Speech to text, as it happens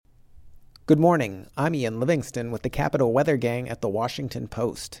Good morning. I'm Ian Livingston with the Capital Weather Gang at the Washington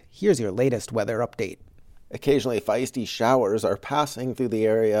Post. Here's your latest weather update. Occasionally feisty showers are passing through the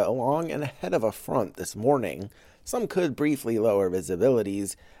area along and ahead of a front this morning. Some could briefly lower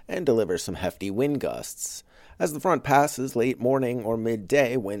visibilities and deliver some hefty wind gusts. As the front passes late morning or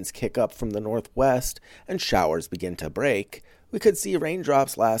midday, winds kick up from the northwest and showers begin to break. We could see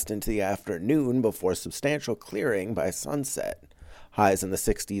raindrops last into the afternoon before substantial clearing by sunset. Highs in the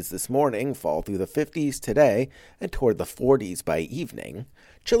 60s this morning, fall through the 50s today, and toward the 40s by evening.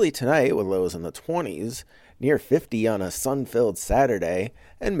 Chilly tonight with lows in the 20s, near 50 on a sun-filled Saturday,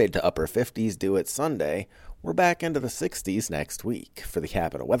 and mid to upper 50s due at Sunday. We're back into the 60s next week. For the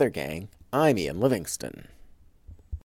Capital Weather Gang, I'm Ian Livingston.